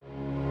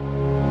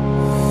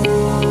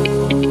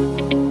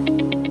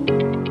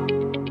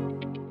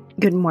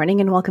Good morning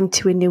and welcome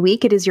to a new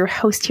week. It is your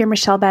host here,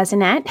 Michelle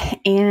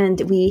Bazinet,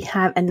 and we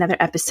have another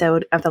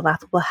episode of the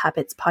Laughable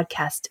Habits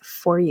podcast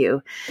for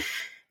you.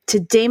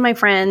 Today, my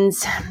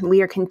friends,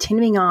 we are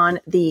continuing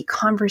on the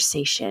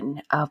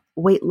conversation of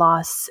weight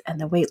loss and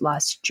the weight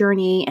loss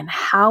journey and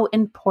how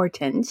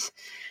important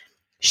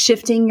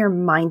shifting your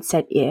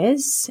mindset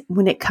is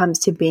when it comes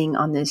to being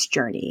on this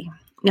journey.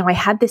 Now, I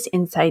had this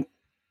insight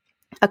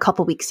a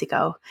couple weeks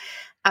ago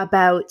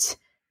about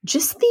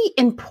just the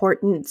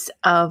importance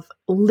of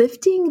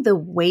lifting the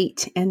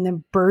weight and the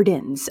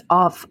burdens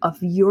off of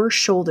your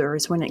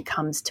shoulders when it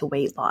comes to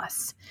weight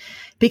loss.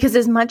 Because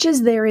as much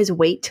as there is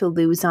weight to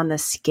lose on the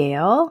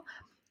scale,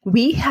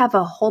 we have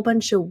a whole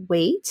bunch of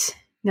weight.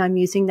 Now I'm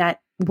using that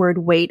word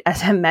weight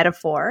as a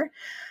metaphor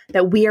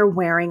that we are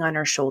wearing on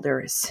our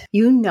shoulders.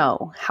 You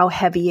know how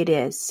heavy it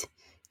is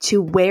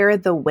to wear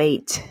the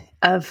weight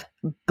of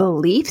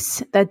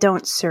beliefs that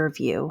don't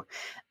serve you,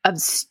 of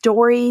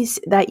stories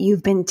that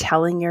you've been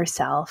telling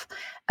yourself,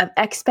 of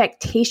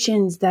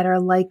expectations that are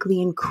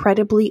likely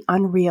incredibly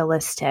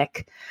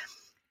unrealistic.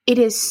 It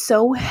is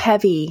so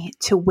heavy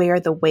to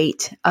wear the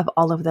weight of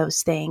all of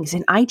those things.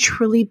 And I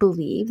truly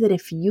believe that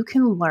if you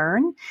can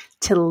learn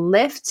to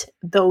lift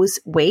those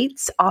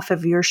weights off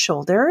of your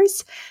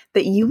shoulders,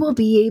 that you will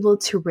be able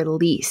to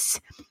release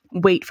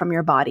weight from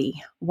your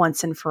body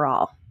once and for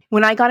all.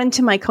 When I got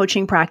into my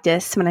coaching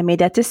practice, when I made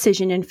that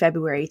decision in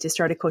February to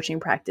start a coaching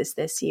practice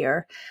this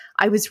year,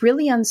 I was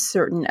really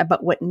uncertain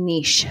about what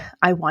niche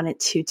I wanted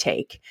to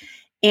take.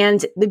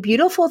 And the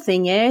beautiful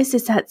thing is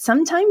that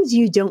sometimes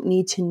you don't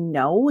need to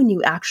know when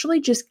you actually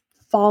just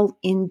fall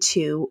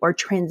into or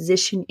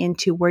transition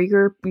into where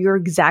you're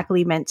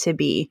exactly meant to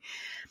be.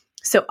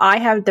 So I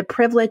have the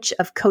privilege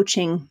of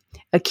coaching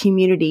a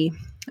community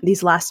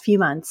these last few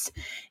months.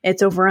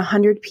 It's over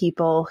 100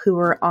 people who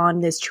are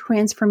on this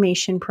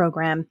transformation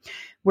program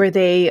where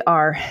they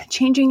are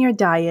changing their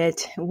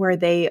diet, where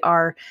they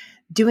are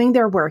doing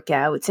their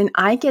workouts. And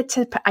I get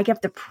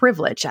the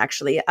privilege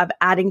actually of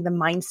adding the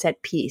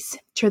mindset piece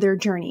to their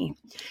journey,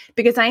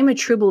 because I am a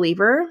true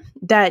believer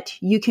that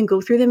you can go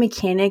through the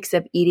mechanics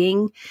of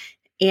eating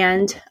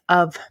and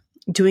of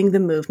doing the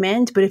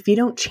movement, but if you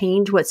don't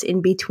change what's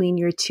in between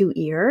your two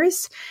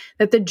ears,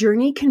 that the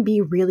journey can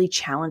be really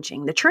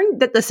challenging.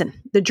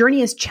 The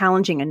journey is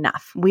challenging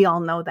enough. We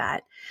all know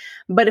that.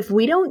 But if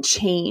we don't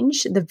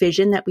change the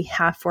vision that we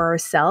have for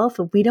ourselves,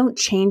 if we don't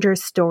change our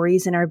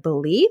stories and our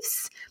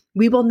beliefs,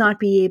 we will not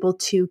be able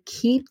to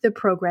keep the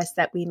progress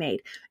that we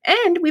made.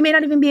 And we may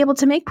not even be able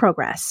to make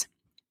progress.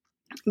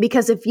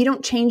 Because if you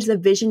don't change the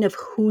vision of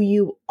who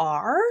you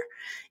are,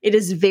 it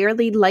is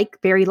very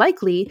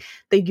likely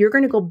that you're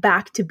going to go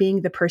back to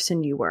being the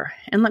person you were.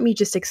 And let me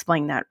just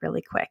explain that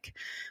really quick.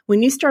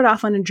 When you start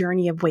off on a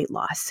journey of weight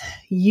loss,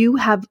 you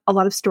have a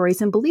lot of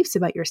stories and beliefs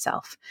about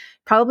yourself.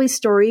 Probably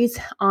stories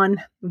on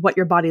what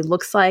your body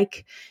looks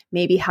like,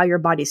 maybe how your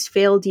body's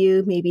failed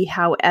you, maybe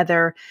how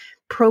other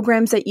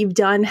programs that you've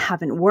done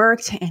haven't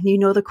worked, and you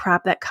know the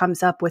crap that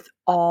comes up with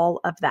all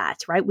of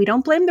that, right? We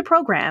don't blame the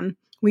program.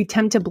 We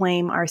tend to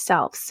blame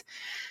ourselves.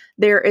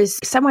 There is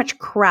so much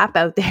crap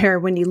out there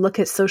when you look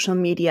at social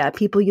media,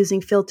 people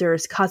using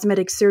filters,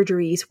 cosmetic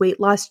surgeries, weight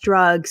loss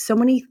drugs, so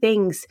many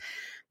things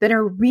that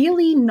are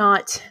really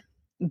not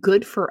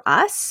good for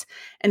us.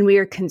 And we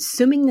are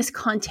consuming this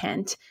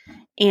content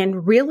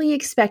and really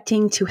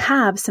expecting to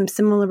have some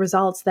similar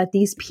results that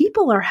these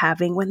people are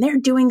having when they're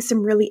doing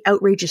some really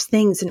outrageous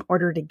things in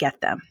order to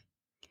get them.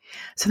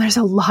 So there's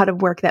a lot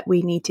of work that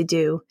we need to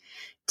do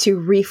to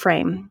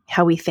reframe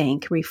how we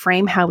think,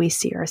 reframe how we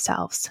see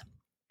ourselves.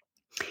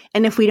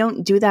 And if we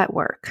don't do that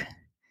work,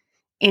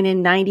 and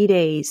in 90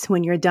 days,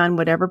 when you're done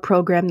whatever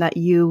program that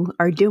you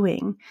are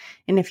doing,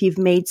 and if you've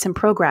made some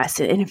progress,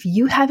 and if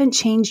you haven't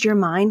changed your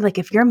mind, like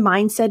if your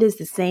mindset is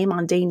the same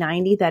on day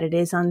 90 that it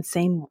is on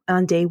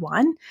day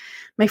 1,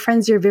 my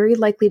friends, you're very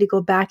likely to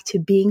go back to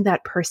being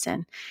that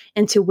person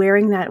and to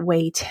wearing that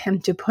weight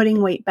and to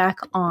putting weight back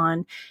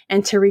on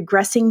and to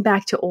regressing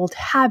back to old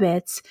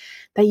habits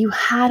that you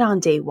had on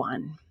day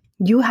 1.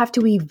 You have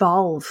to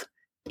evolve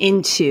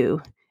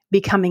into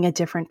becoming a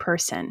different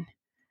person.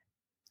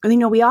 You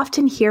know, we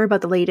often hear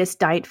about the latest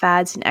diet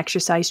fads and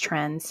exercise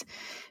trends,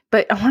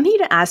 but I want you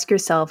to ask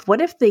yourself, what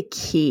if the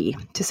key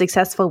to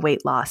successful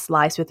weight loss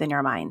lies within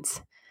our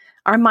minds?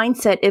 Our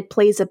mindset, it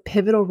plays a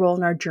pivotal role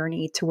in our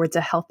journey towards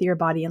a healthier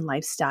body and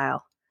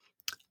lifestyle.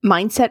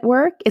 Mindset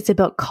work is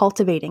about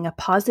cultivating a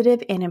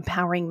positive and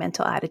empowering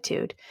mental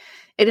attitude.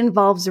 It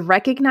involves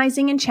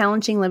recognizing and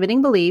challenging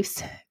limiting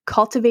beliefs,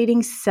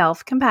 cultivating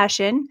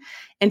self-compassion,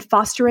 and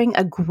fostering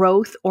a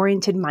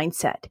growth-oriented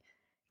mindset.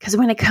 Because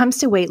when it comes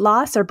to weight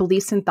loss, our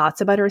beliefs and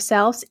thoughts about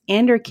ourselves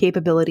and our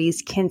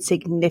capabilities can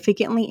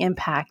significantly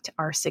impact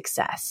our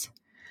success.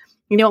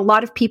 You know, a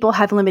lot of people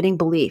have limiting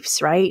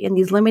beliefs, right? And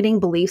these limiting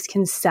beliefs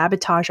can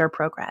sabotage our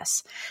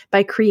progress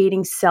by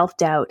creating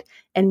self-doubt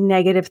and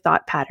negative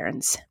thought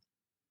patterns.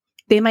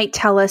 They might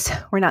tell us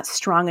we're not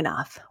strong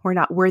enough, we're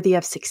not worthy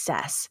of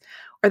success,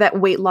 or that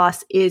weight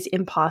loss is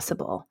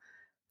impossible.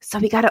 So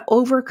we got to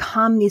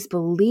overcome these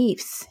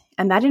beliefs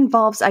And that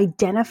involves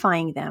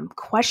identifying them,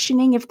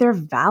 questioning if they're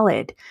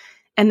valid,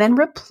 and then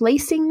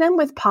replacing them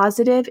with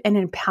positive and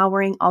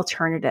empowering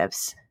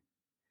alternatives.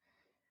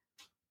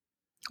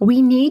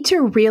 We need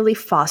to really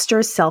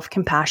foster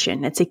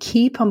self-compassion. It's a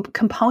key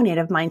component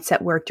of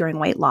mindset work during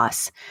weight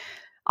loss.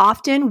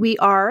 Often we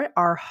are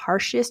our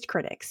harshest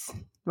critics,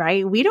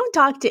 right? We don't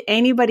talk to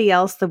anybody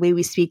else the way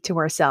we speak to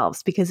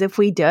ourselves, because if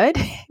we did,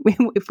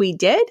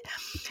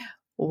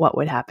 what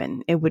would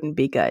happen? It wouldn't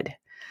be good.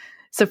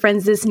 So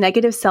friends, this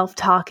negative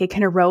self-talk, it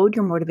can erode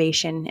your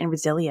motivation and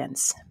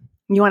resilience.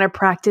 You want to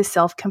practice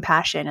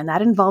self-compassion, and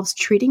that involves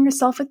treating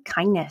yourself with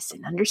kindness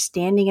and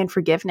understanding and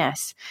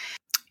forgiveness.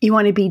 You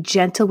want to be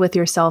gentle with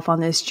yourself on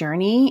this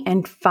journey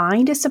and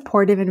find a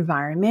supportive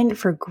environment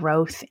for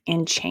growth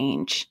and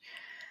change.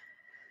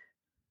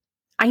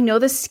 I know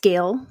the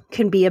scale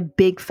can be a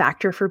big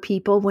factor for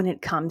people when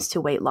it comes to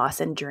weight loss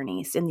and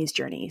these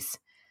journeys.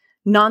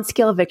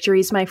 Non-scale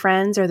victories, my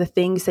friends, are the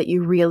things that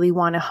you really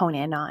want to hone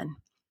in on.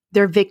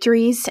 They're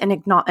victories and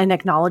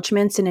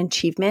acknowledgments and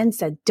achievements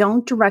that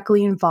don't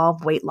directly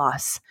involve weight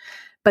loss,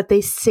 but they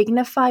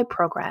signify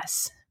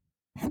progress.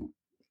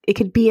 It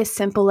could be as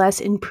simple as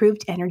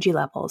improved energy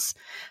levels,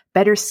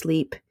 better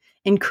sleep,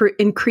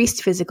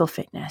 increased physical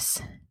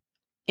fitness.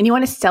 And you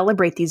want to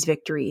celebrate these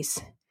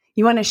victories.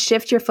 You want to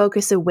shift your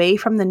focus away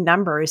from the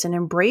numbers and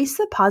embrace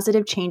the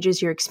positive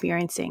changes you're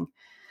experiencing.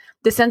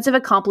 The sense of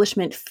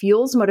accomplishment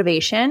fuels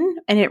motivation,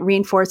 and it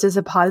reinforces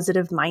a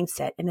positive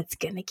mindset, and it's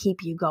going to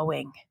keep you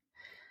going.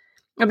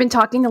 I've been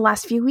talking the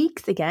last few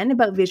weeks again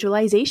about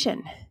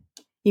visualization.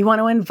 You want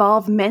to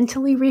involve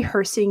mentally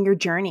rehearsing your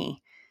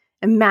journey,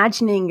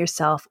 imagining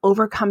yourself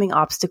overcoming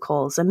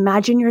obstacles,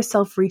 imagine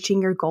yourself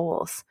reaching your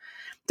goals.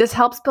 This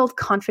helps build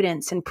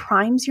confidence and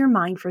primes your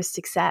mind for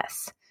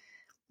success.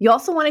 You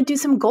also want to do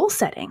some goal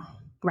setting,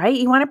 right?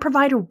 You want to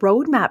provide a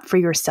roadmap for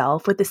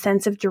yourself with a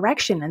sense of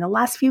direction. And the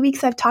last few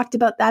weeks, I've talked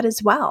about that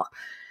as well.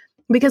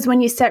 Because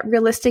when you set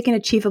realistic and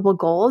achievable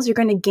goals, you're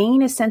going to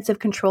gain a sense of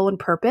control and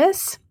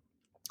purpose,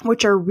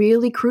 which are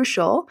really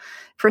crucial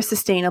for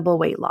sustainable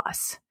weight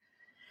loss.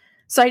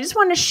 So I just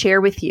want to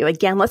share with you,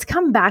 again, let's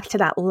come back to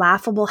that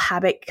laughable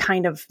habit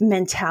kind of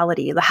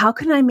mentality. How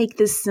can I make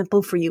this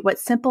simple for you? What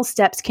simple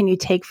steps can you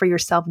take for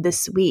yourself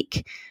this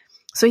week?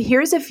 So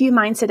here's a few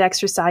mindset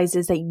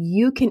exercises that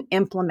you can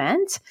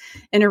implement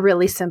in a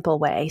really simple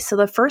way. So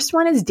the first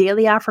one is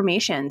daily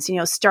affirmations.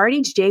 Start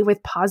each day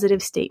with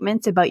positive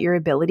statements about your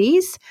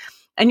abilities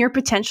and your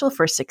potential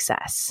for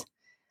success.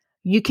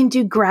 You can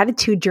do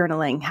gratitude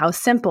journaling. How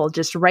simple.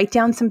 Just write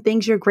down some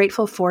things you're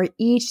grateful for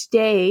each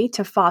day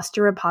to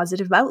foster a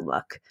positive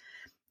outlook.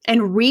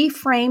 And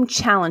reframe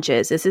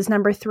challenges. This is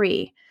number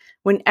 3.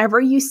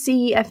 Whenever you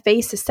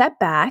face a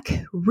setback,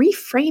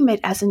 reframe it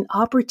as an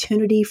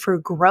opportunity for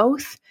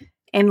growth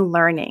and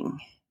learning.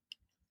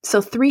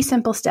 So 3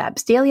 simple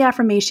steps: daily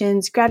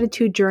affirmations,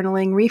 gratitude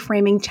journaling,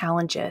 reframing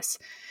challenges.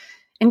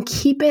 And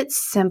keep it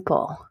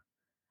simple.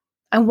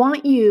 I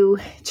want you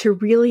to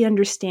really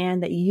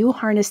understand that you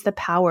harness the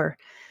power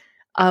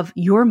of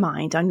your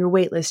mind on your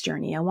weight loss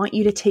journey. I want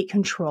you to take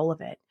control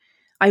of it.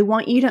 I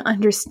want you to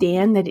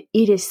understand that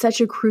it is such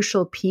a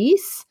crucial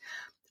piece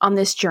on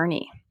this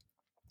journey.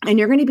 And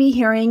you're going to be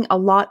hearing a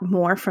lot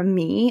more from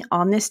me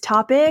on this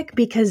topic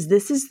because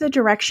this is the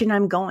direction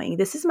I'm going.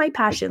 This is my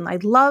passion. I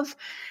love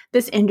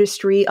this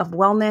industry of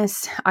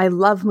wellness. I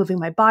love moving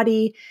my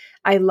body.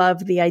 I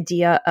love the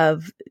idea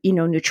of,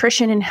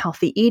 nutrition and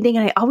healthy eating.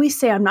 And I always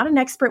say I'm not an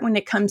expert when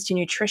it comes to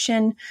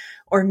nutrition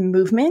or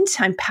movement.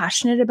 I'm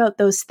passionate about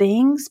those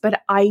things,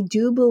 but I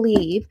do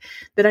believe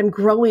that I'm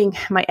growing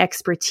my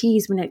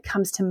expertise when it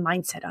comes to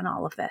mindset on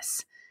all of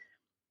this.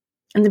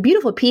 And the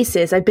beautiful piece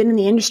is I've been in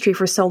the industry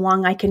for so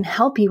long, I can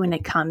help you when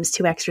it comes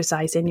to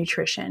exercise and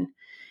nutrition,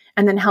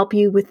 and then help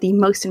you with the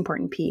most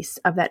important piece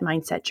of that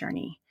mindset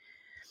journey.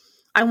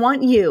 I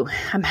want you,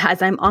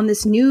 as I'm on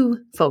this new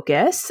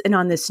focus and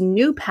on this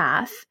new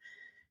path,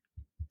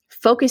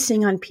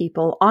 focusing on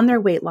people on their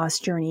weight loss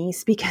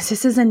journeys, because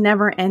this is a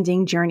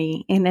never-ending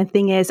journey. And the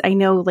thing is, I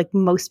know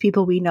most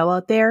people we know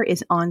out there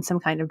is on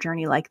some kind of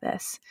journey like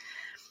this.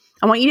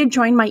 I want you to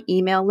join my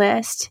email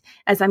list,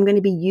 as I'm going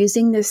to be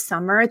using this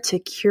summer to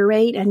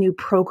curate a new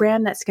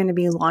program that's going to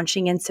be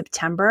launching in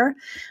September.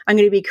 I'm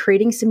going to be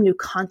creating some new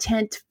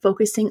content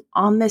focusing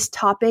on this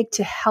topic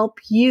to help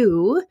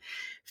you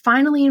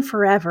finally and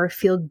forever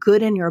feel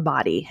good in your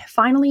body.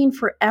 Finally and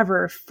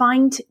forever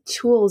find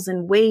tools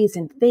and ways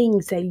and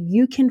things that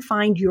you can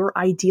find your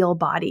ideal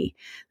body,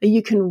 that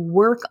you can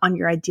work on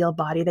your ideal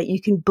body, that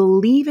you can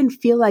believe and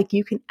feel like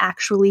you can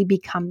actually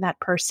become that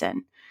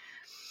person.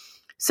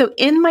 So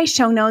in my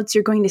show notes,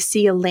 you're going to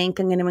see a link.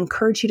 I'm going to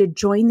encourage you to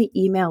join the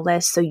email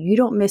list so you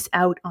don't miss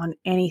out on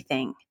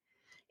anything.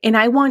 And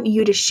I want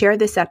you to share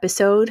this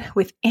episode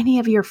with any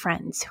of your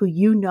friends who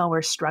you know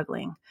are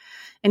struggling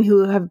and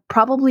who have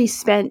probably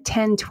spent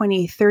 10,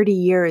 20, 30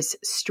 years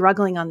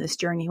struggling on this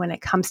journey when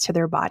it comes to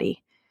their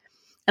body.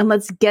 And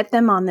let's get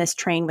them on this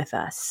train with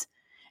us.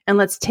 And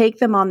let's take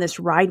them on this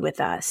ride with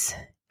us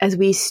as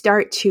we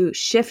start to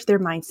shift their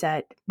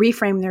mindset,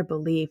 reframe their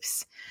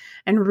beliefs,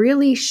 and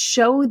really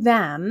show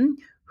them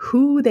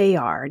who they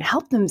are and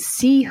help them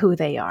see who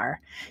they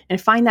are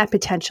and find that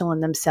potential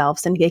in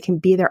themselves, and they can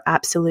be their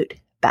absolute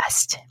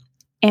best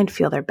and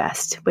feel their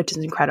best, which is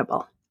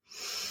incredible.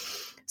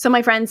 So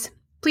my friends,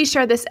 please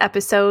share this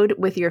episode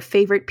with your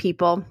favorite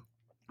people.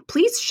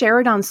 Please share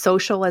it on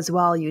social as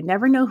well. You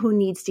never know who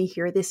needs to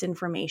hear this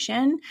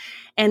information.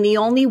 And the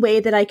only way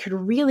that I could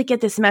really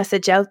get this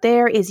message out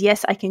there is,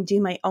 yes, I can do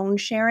my own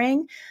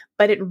sharing,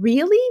 but it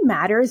really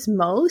matters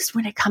most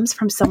when it comes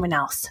from someone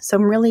else. So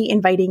I'm really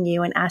inviting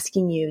you and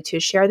asking you to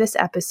share this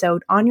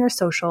episode on your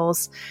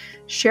socials,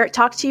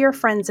 talk to your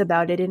friends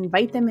about it,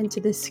 invite them into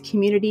this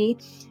community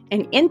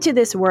and into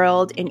this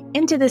world and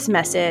into this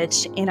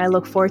message. And I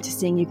look forward to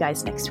seeing you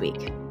guys next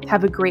week.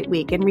 Have a great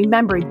week. And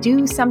remember,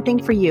 do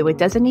something for you. It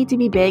doesn't need to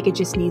be big. It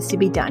just needs to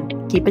be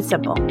done. Keep it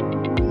simple.